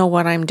don't know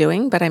what I'm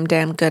doing, but I'm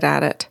damn good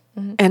at it.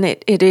 Mm-hmm. And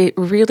it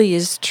really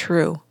is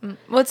true.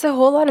 Well, it's a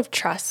whole lot of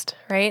trust,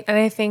 right? And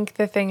I think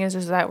the thing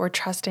is that we're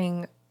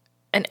trusting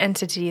an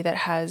entity that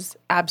has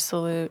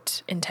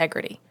absolute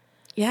integrity.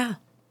 Yeah.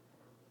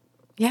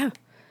 Yeah.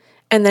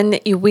 And then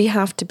we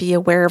have to be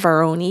aware of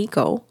our own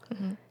ego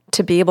mm-hmm.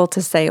 to be able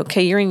to say,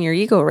 okay, you're in your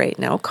ego right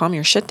now. Calm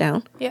your shit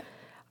down. Yeah.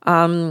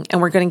 And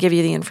we're going to give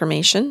you the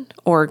information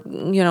or,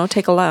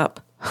 take a lap.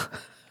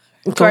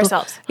 To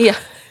ourselves. Yeah.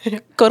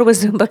 Go to a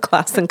Zumba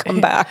class and come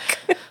back.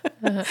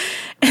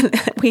 And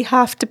we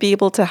have to be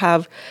able to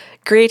have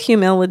great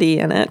humility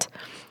in it,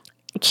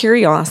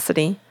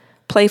 curiosity,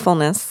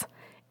 playfulness,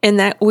 and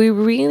that we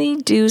really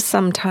do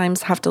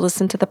sometimes have to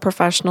listen to the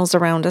professionals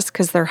around us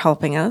because they're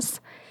helping us.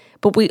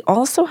 But we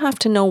also have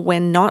to know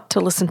when not to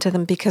listen to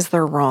them because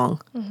they're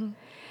wrong. Mm-hmm.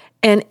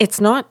 And it's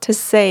not to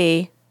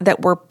say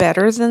that we're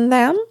better than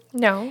them.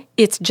 No.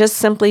 It's just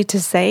simply to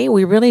say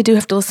we really do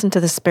have to listen to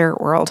the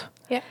spirit world.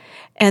 Yeah.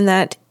 And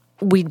that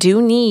we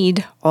do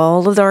need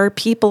all of our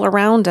people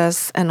around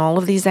us and all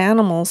of these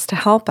animals to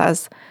help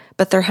us.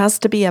 But there has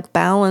to be a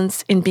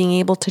balance in being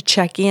able to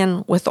check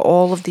in with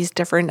all of these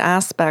different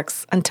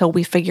aspects until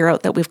we figure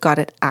out that we've got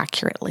it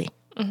accurately.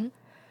 Mm-hmm.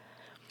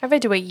 I've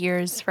had to wait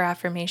years for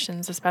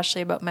affirmations,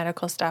 especially about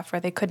medical stuff, where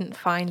they couldn't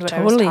find what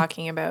I was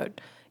talking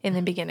about in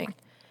the beginning.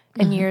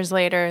 And mm-hmm. years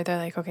later, they're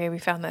like, okay, we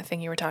found that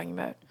thing you were talking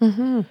about.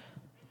 Mm-hmm.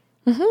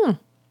 Mm-hmm.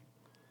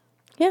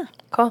 Yeah.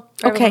 Cool.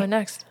 Where okay. Are we going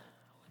next?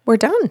 We're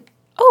done.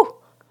 Oh.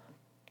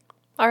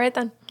 All right,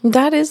 then.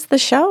 That is the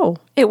show.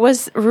 It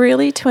was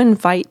really to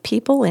invite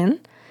people in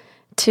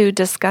to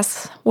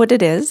discuss what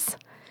it is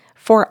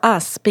for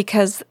us,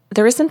 because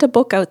there isn't a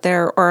book out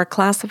there or a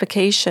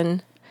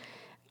classification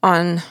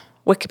on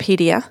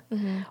Wikipedia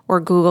mm-hmm.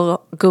 or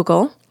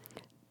Google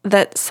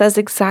that says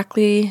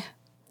exactly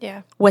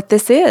what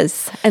this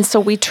is. And so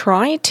we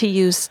try to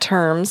use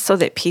terms so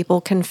that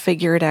people can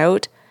figure it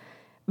out,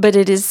 but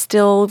it is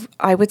still,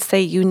 I would say,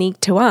 unique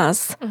to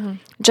us. Mm-hmm.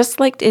 Just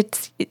like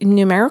it's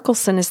numerical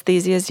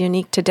synesthesia is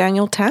unique to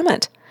Daniel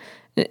Tammet.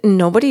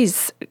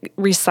 Nobody's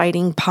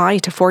reciting pi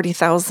to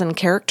 40,000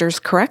 characters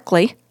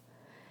correctly,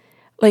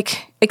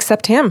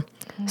 except him.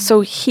 Mm-hmm.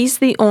 So he's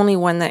the only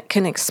one that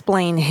can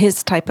explain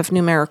his type of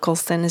numerical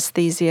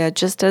synesthesia,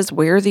 just as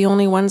we're the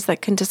only ones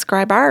that can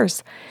describe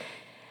ours.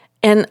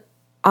 And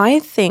I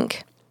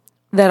think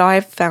that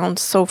I've found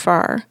so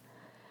far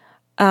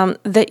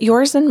that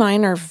yours and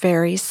mine are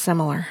very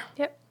similar.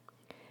 Yep.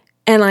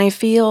 And I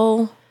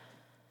feel,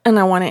 and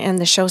I want to end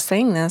the show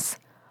saying this,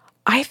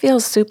 I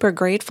feel super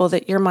grateful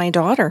that you're my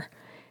daughter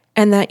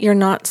and that you're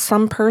not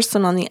some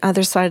person on the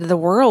other side of the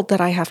world that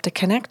I have to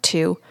connect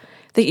to,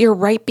 that you're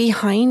right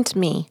behind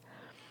me,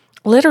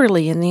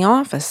 literally in the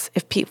office.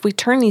 If we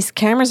turn these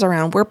cameras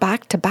around, we're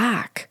back to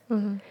back.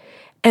 Mm-hmm.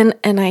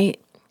 And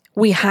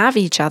we have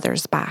each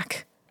other's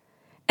back.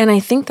 And I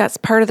think that's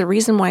part of the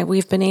reason why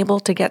we've been able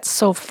to get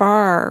so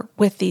far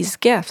with these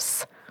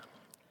gifts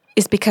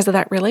is because of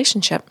that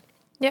relationship.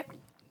 Yep.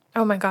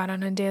 Oh my God,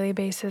 on a daily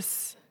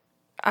basis,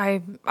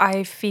 I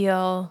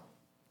feel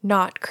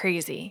not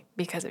crazy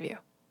because of you.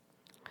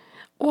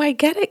 Oh, I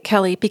get it,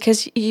 Kelly,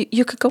 because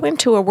you could go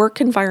into a work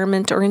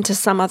environment or into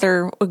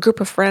a group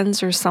of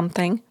friends or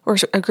something, or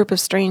a group of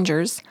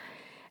strangers,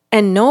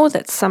 and know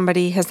that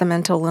somebody has a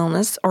mental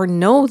illness or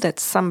know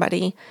that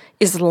somebody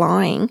is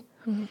lying.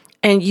 Mm-hmm.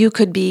 And you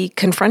could be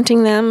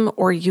confronting them,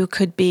 or you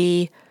could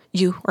be,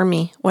 you or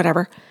me,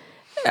 whatever,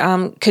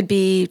 could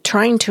be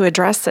trying to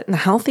address it in the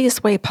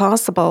healthiest way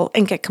possible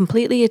and get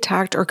completely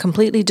attacked or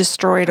completely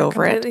destroyed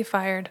over it. Completely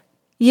fired.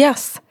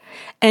 Yes.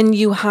 And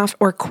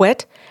or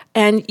quit,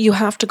 and you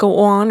have to go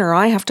on, or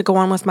I have to go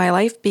on with my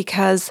life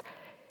because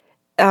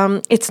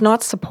it's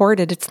not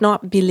supported. It's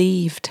not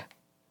believed.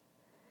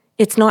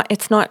 It's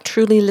not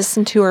truly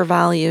listened to or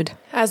valued.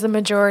 As a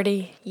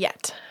majority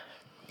yet.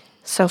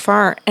 So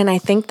far. And I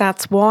think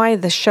that's why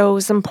the show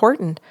is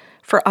important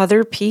for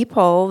other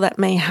people that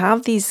may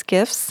have these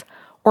gifts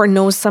or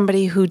know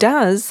somebody who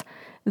does,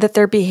 that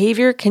their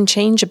behavior can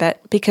change a bit,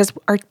 because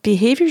our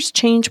behaviors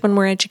change when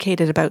we're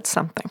educated about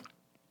something.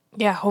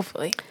 Yeah,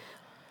 hopefully.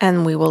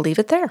 And we will leave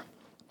it there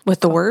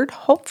with the word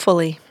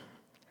hopefully.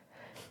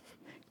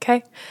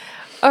 Okay.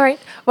 All right.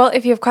 Well,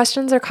 if you have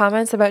questions or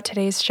comments about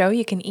today's show,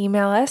 you can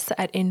email us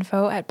at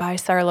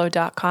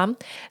info@bysarlo.com.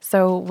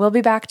 So we'll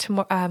be back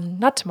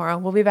not tomorrow.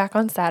 We'll be back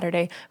on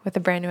Saturday with a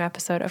brand new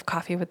episode of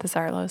Coffee with the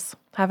Sarlos.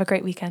 Have a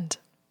great weekend.